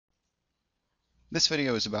This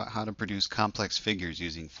video is about how to produce complex figures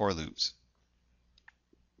using for loops.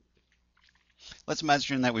 Let's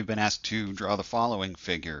imagine that we've been asked to draw the following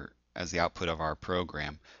figure as the output of our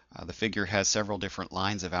program. The figure has several different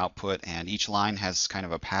lines of output, and each line has kind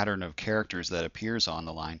of a pattern of characters that appears on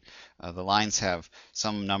the line. The lines have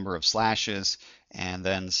some number of slashes, and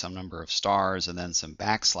then some number of stars, and then some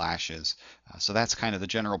backslashes. So that's kind of the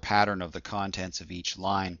general pattern of the contents of each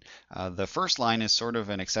line. The first line is sort of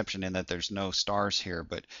an exception in that there's no stars here,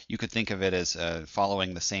 but you could think of it as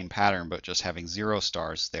following the same pattern, but just having 0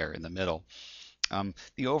 stars there in the middle.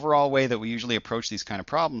 The overall way that we usually approach these kind of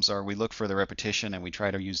problems are we look for the repetition and we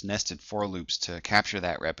try to use nested for loops to capture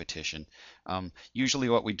that repetition. Usually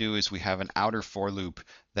what we do is we have an outer for loop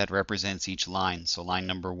that represents each line, so line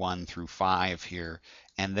number 1 through 5 here.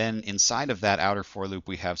 And then inside of that outer for loop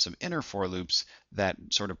we have some inner for loops that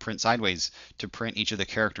sort of print sideways to print each of the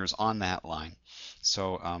characters on that line.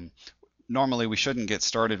 So normally we shouldn't get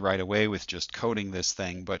started right away with just coding this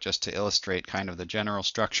thing, but just to illustrate kind of the general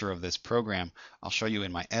structure of this program, I'll show you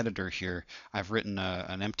in my editor here. I've written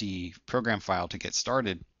an empty program file to get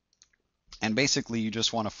started. And basically you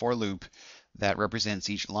just want a for loop that represents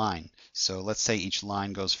each line. So let's say each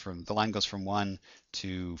line goes from, the line goes from 1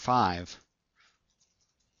 to 5.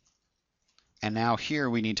 And now here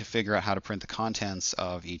we need to figure out how to print the contents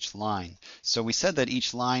of each line. So we said that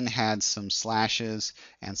each line had some slashes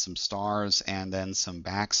and some stars and then some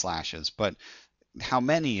backslashes, but how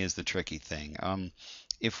many is the tricky thing.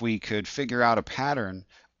 If we could figure out a pattern,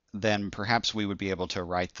 then perhaps we would be able to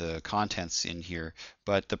write the contents in here.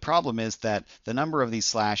 But the problem is that the number of these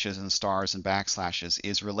slashes and stars and backslashes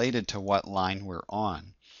is related to what line we're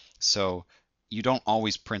on. So you don't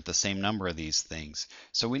always print the same number of these things.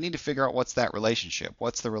 So we need to figure out what's that relationship.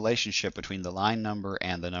 What's the relationship between the line number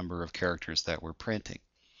and the number of characters that we're printing?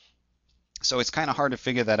 So it's kind of hard to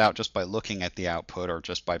figure that out just by looking at the output or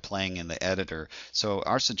just by playing in the editor. So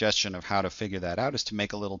our suggestion of how to figure that out is to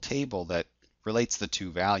make a little table that relates the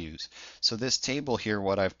two values. So this table here,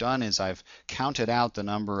 what I've done is I've counted out the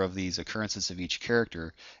number of these occurrences of each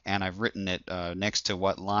character, and I've written it next to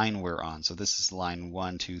what line we're on. So this is line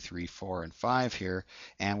 1, 2, 3, 4, and 5 here.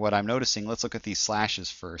 And what I'm noticing, let's look at these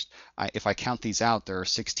slashes first. If I count these out, there are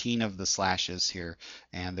 16 of the slashes here,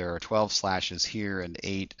 and there are 12 slashes here, and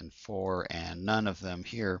 8 and 4, and none of them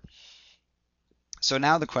here. So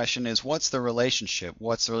now the question is, what's the relationship?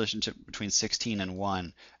 What's the relationship between 16 and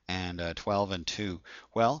 1 and 12 and 2?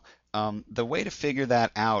 Well, the way to figure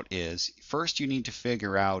that out is, first you need to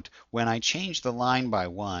figure out when I change the line by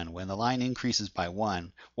 1, when the line increases by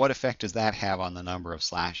 1, what effect does that have on the number of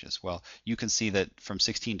slashes? Well, you can see that from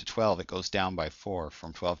 16 to 12 it goes down by 4,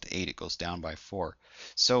 from 12 to 8 it goes down by 4.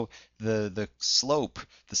 So the slope,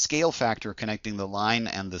 the scale factor connecting the line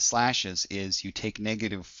and the slashes is you take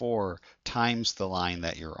 -4 times the line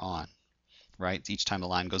that you're on, right? Each time the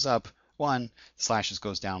line goes up 1, the slashes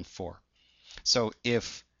goes down 4. So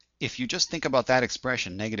if you just think about that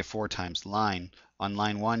expression, -4 times line, on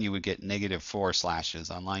line 1 you would get -4 slashes.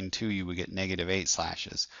 On line 2 you would get -8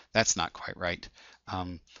 slashes. That's not quite right.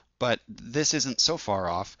 But this isn't so far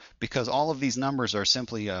off because all of these numbers are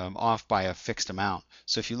simply off by a fixed amount.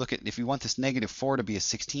 So if you look at, if you want this -4 to be a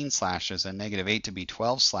 16 slashes and -8 to be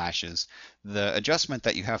 12 slashes, the adjustment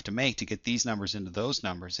that you have to make to get these numbers into those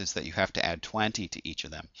numbers is that you have to add 20 to each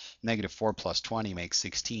of them. -4 plus 20 makes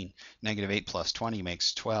 16. -8 plus 20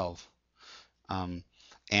 makes 12.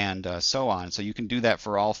 And so on. So you can do that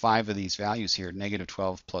for all 5 of these values here.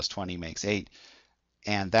 -12 plus 20 makes 8.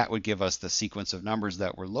 And that would give us the sequence of numbers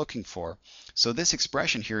that we're looking for. So this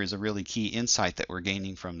expression here is a really key insight that we're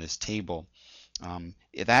gaining from this table.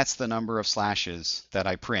 That's the number of slashes that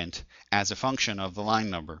I print as a function of the line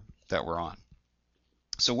number that we're on.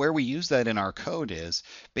 So where we use that in our code is,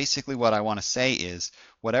 basically what I want to say is,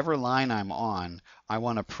 whatever line I'm on, I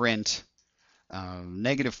want to print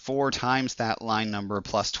 -4 times that line number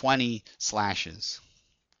plus 20 slashes.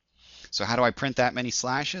 So how do I print that many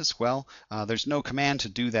slashes? Well, there's no command to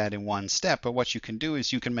do that in one step, but what you can do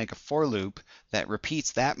is you can make a for loop that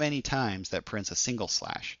repeats that many times that prints a single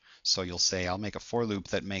slash. So you'll say, I'll make a for loop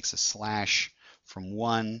that makes a slash from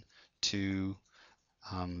 1 to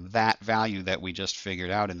that value that we just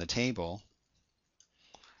figured out in the table.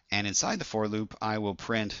 And inside the for loop, I will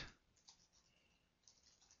print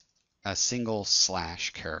a single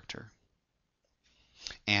slash character.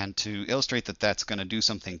 And to illustrate that that's going to do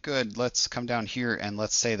something good, let's come down here and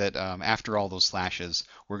let's say that after all those slashes,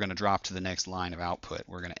 we're going to drop to the next line of output.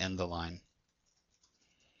 We're going to end the line.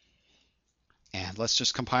 And let's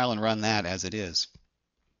just compile and run that as it is.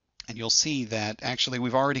 And you'll see that actually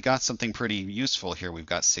we've already got something pretty useful here. We've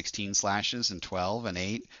got 16 slashes and 12 and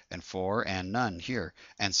 8 and 4 and none here.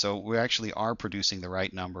 And so we actually are producing the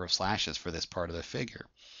right number of slashes for this part of the figure.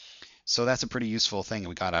 So that's a pretty useful thing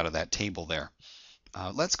we got out of that table there.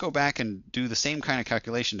 Let's go back and do the same kind of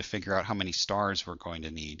calculation to figure out how many stars we're going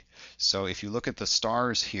to need. So if you look at the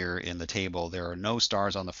stars here in the table, there are no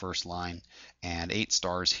stars on the first line, and 8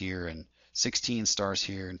 stars here, and 16 stars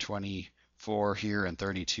here, and 24 here, and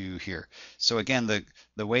 32 here. So again,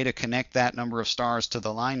 the way to connect that number of stars to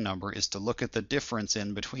the line number is to look at the difference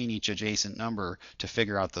in between each adjacent number to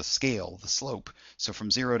figure out the scale, the slope. So from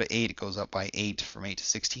 0 to 8, it goes up by 8. From 8 to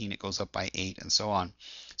 16, it goes up by 8, and so on.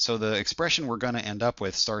 So the expression we're going to end up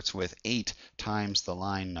with starts with 8 times the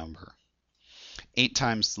line number. 8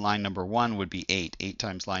 times line number 1 would be 8. 8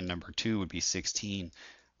 times line number 2 would be 16,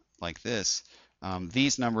 like this.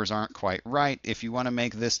 These numbers aren't quite right. If you want to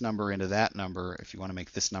make this number into that number, if you want to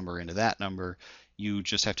make this number into that number, you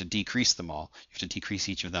just have to decrease them all. You have to decrease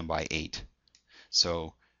each of them by 8.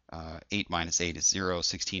 So 8 minus 8 is 0,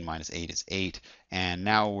 16 minus 8 is 8, and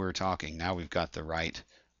now we're talking. Now we've got the right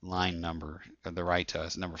line number, the right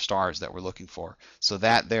number of stars that we're looking for. So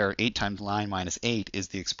that there, 8 times line minus 8, is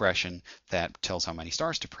the expression that tells how many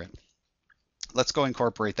stars to print. Let's go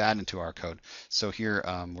incorporate that into our code. So here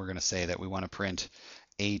we're going to say that we want to print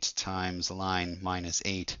 8 times line minus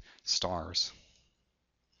 8 stars.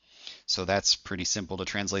 So that's pretty simple to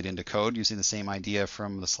translate into code using the same idea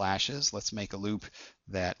from the slashes. Let's make a loop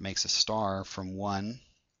that makes a star from 1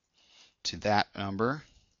 to that number.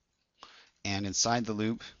 And inside the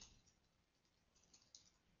loop,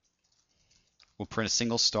 we'll print a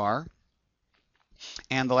single star.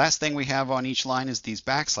 And the last thing we have on each line is these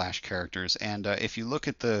backslash characters. And if you look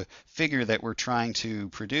at the figure that we're trying to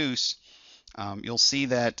produce, you'll see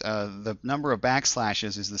that the number of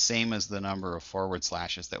backslashes is the same as the number of forward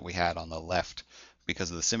slashes that we had on the left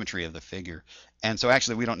because of the symmetry of the figure. And so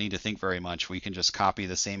actually we don't need to think very much. We can just copy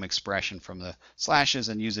the same expression from the slashes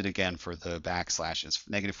and use it again for the backslashes.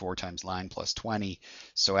 Negative 4 times line plus 20.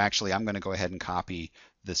 So actually I'm going to go ahead and copy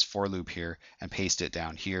this for loop here and paste it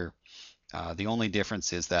down here. The only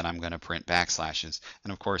difference is that I'm going to print backslashes.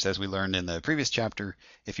 And of course, as we learned in the previous chapter,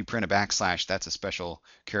 if you print a backslash, that's a special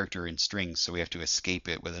character in strings, so we have to escape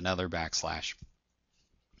it with another backslash.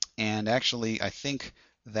 And actually, I think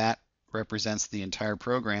that represents the entire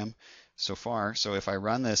program so far. So if I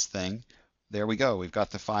run this thing, there we go. We've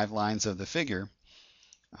got the 5 lines of the figure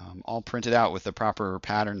all printed out with the proper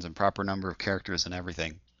patterns and proper number of characters and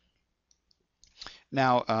everything.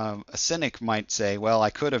 Now, a cynic might say, well,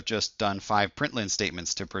 I could have just done 5 println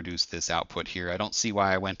statements to produce this output here. I don't see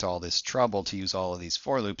why I went to all this trouble to use all of these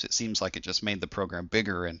for loops. It seems like it just made the program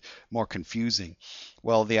bigger and more confusing.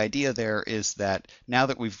 Well, the idea there is that now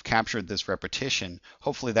that we've captured this repetition,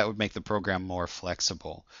 hopefully that would make the program more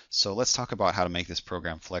flexible. So let's talk about how to make this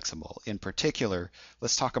program flexible. In particular,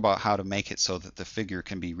 let's talk about how to make it so that the figure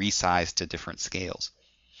can be resized to different scales.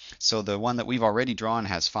 So the one that we've already drawn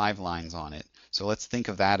has 5 lines on it. So let's think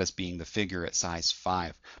of that as being the figure at size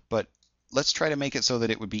 5. But let's try to make it so that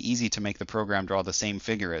it would be easy to make the program draw the same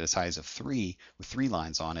figure at a size of 3 with 3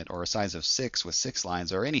 lines on it, or a size of 6 with 6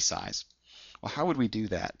 lines, or any size. Well, how would we do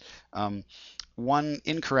that? One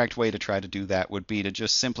incorrect way to try to do that would be to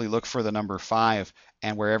just simply look for the number 5,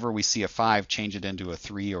 and wherever we see a 5, change it into a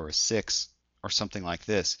 3 or a 6. Or something like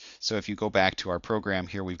this. So if you go back to our program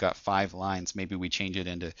here, we've got 5 lines. Maybe we change it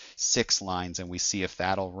into 6 lines and we see if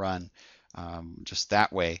that'll run just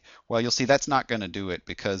that way. Well, you'll see that's not going to do it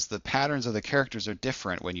because the patterns of the characters are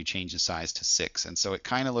different when you change the size to 6. And so it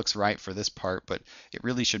kind of looks right for this part, but it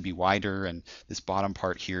really should be wider, and this bottom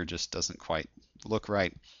part here just doesn't quite look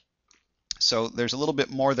right. So there's a little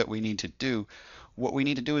bit more that we need to do. What we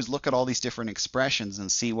need to do is look at all these different expressions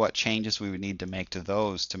and see what changes we would need to make to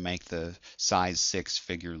those to make the size 6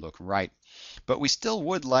 figure look right. But we still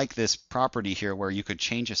would like this property here where you could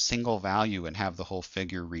change a single value and have the whole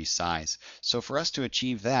figure resize. So for us to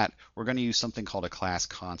achieve that, we're going to use something called a class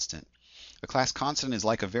constant. A class constant is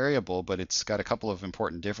like a variable, but it's got a couple of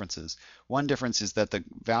important differences. One difference is that the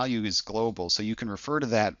value is global, so you can refer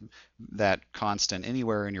to that constant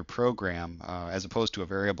anywhere in your program, as opposed to a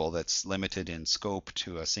variable that's limited in scope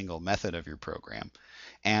to a single method of your program.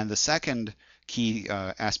 And the second key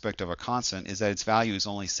aspect of a constant is that its value is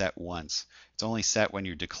only set once. It's only set when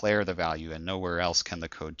you declare the value, and nowhere else can the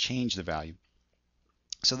code change the value.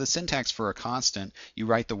 So the syntax for a constant, you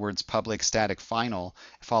write the words public static final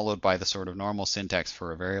followed by the sort of normal syntax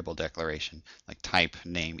for a variable declaration, like type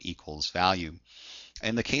name equals value.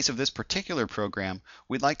 In the case of this particular program,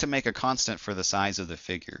 we'd like to make a constant for the size of the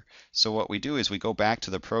figure. So what we do is we go back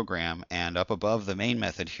to the program, and up above the main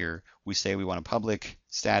method here, we say we want a public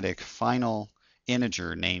static final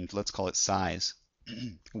integer named, let's call it size.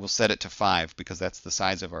 We'll set it to 5 because that's the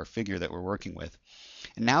size of our figure that we're working with.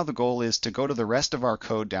 And now the goal is to go to the rest of our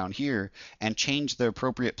code down here and change the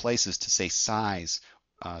appropriate places to say size,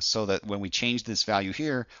 so that when we change this value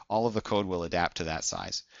here, all of the code will adapt to that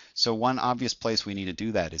size. So one obvious place we need to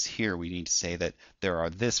do that is here. We need to say that there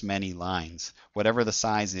are this many lines. Whatever the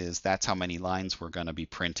size is, that's how many lines we're going to be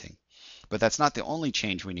printing. But that's not the only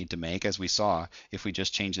change we need to make. As we saw, if we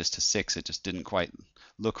just change this to 6, it just didn't quite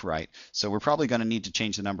look right. So we're probably going to need to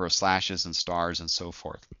change the number of slashes and stars and so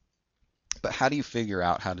forth. But how do you figure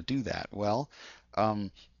out how to do that? Well,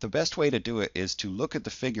 the best way to do it is to look at the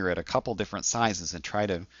figure at a couple different sizes and try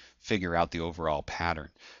to figure out the overall pattern.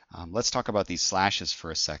 Let's talk about these slashes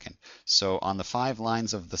for a second. So on the 5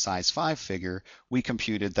 lines of the size 5 figure, we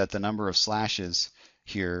computed that the number of slashes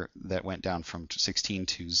here that went down from 16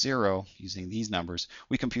 to 0 using these numbers,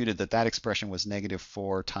 we computed that that expression was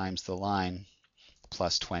 -4 times the line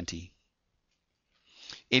plus 20.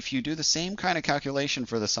 If you do the same kind of calculation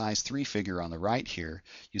for the size 3 figure on the right here,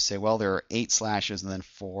 you say, well, there are 8 slashes and then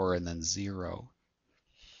 4 and then 0.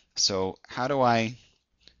 So how do I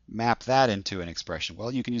map that into an expression?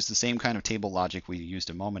 Well, you can use the same kind of table logic we used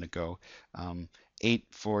a moment ago. 8,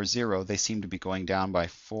 4, 0, they seem to be going down by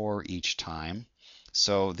 4 each time.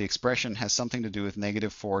 So the expression has something to do with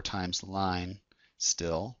 -4 times the line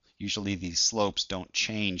still. Usually these slopes don't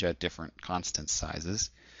change at different constant sizes.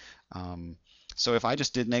 So if I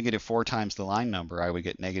just did -4 times the line number, I would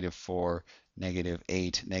get -4,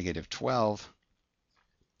 -8, -12.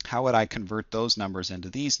 How would I convert those numbers into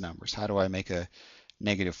these numbers? How do I make a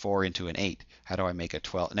 -4 into an 8? How do I make a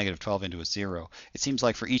 -12 into a 0? It seems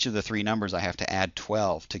like for each of the 3 numbers I have to add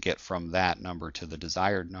 12 to get from that number to the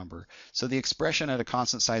desired number. So the expression at a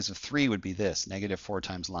constant size of 3 would be this, -4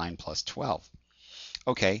 times line plus 12.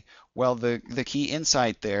 Okay, well the key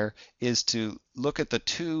insight there is to look at the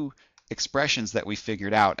 2 expressions that we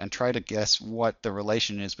figured out and try to guess what the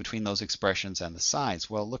relation is between those expressions and the size.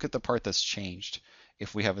 Well, look at the part that's changed.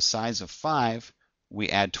 If we have a size of 5, we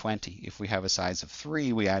add 20. If we have a size of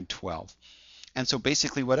 3, we add 12. And so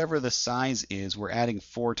basically whatever the size is, we're adding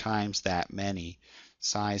 4 times that many.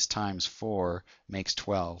 Size times 4 makes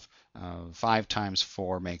 12. 5 times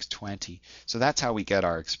 4 makes 20. So that's how we get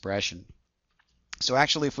our expression. So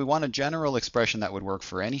actually, if we want a general expression that would work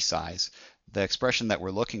for any size, the expression that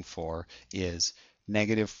we're looking for is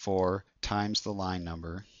 -4 times the line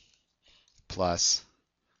number plus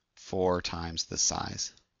 4 times the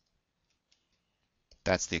size.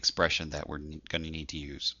 That's the expression that we're going to need to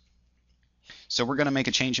use. So we're going to make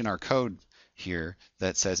a change in our code here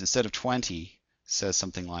that says instead of 20, says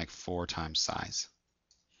something like 4 times size.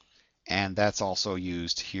 And that's also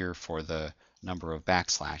used here for the number of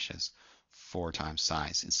backslashes, 4 times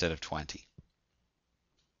size instead of 20.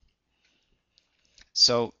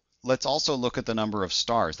 So let's also look at the number of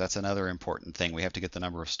stars. That's another important thing. We have to get the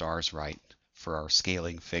number of stars right for our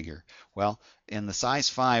scaling figure. Well, in the size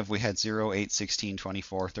 5, we had 0, 8, 16,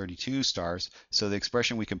 24, 32 stars. So the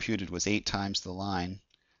expression we computed was 8 times the line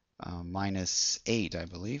minus 8, I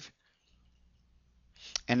believe.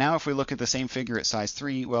 And now if we look at the same figure at size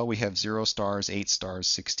 3, well, we have 0 stars, 8 stars,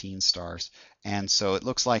 16 stars. And so it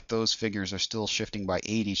looks like those figures are still shifting by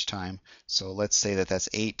 8 each time. So let's say that that's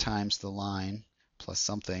 8 times the line plus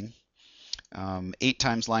something. 8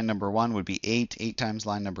 times line number 1 would be 8. 8 times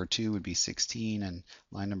line number 2 would be 16. And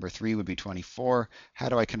line number 3 would be 24. How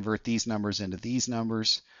do I convert these numbers into these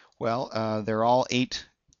numbers? Well, they're all 8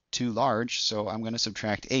 too large, so I'm going to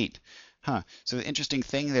subtract 8. So the interesting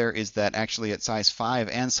thing there is that actually at size 5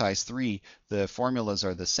 and size 3, the formulas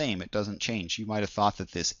are the same. It doesn't change. You might have thought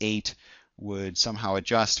that this 8 would somehow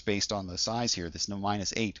adjust based on the size here, this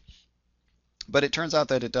minus 8. But it turns out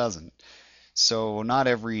that it doesn't. So not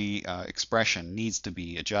every expression needs to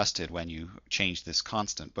be adjusted when you change this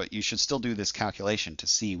constant, but you should still do this calculation to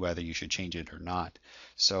see whether you should change it or not.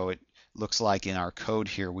 So it looks like in our code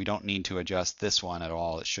here, we don't need to adjust this one at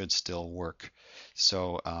all. It should still work.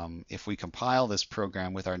 So if we compile this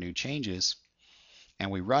program with our new changes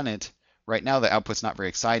and we run it, right now the output's not very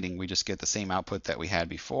exciting. We just get the same output that we had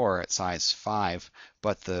before at size 5,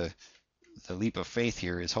 but the leap of faith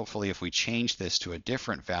here is hopefully if we change this to a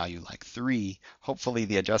different value like 3, hopefully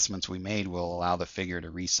the adjustments we made will allow the figure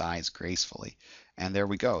to resize gracefully. And there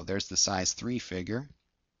we go. There's the size 3 figure.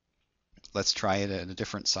 Let's try it at a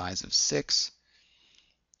different size of 6.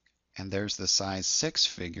 And there's the size 6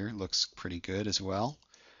 figure. Looks pretty good as well.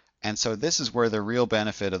 And so this is where the real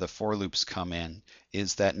benefit of the for loops come in,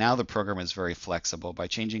 is that now the program is very flexible. By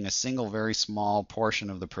changing a single very small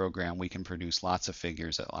portion of the program, we can produce lots of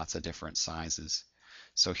figures at lots of different sizes.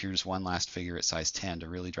 So here's one last figure at size 10 to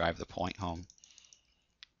really drive the point home.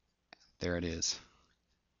 There it is.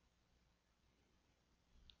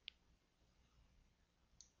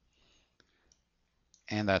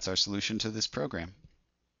 And that's our solution to this program.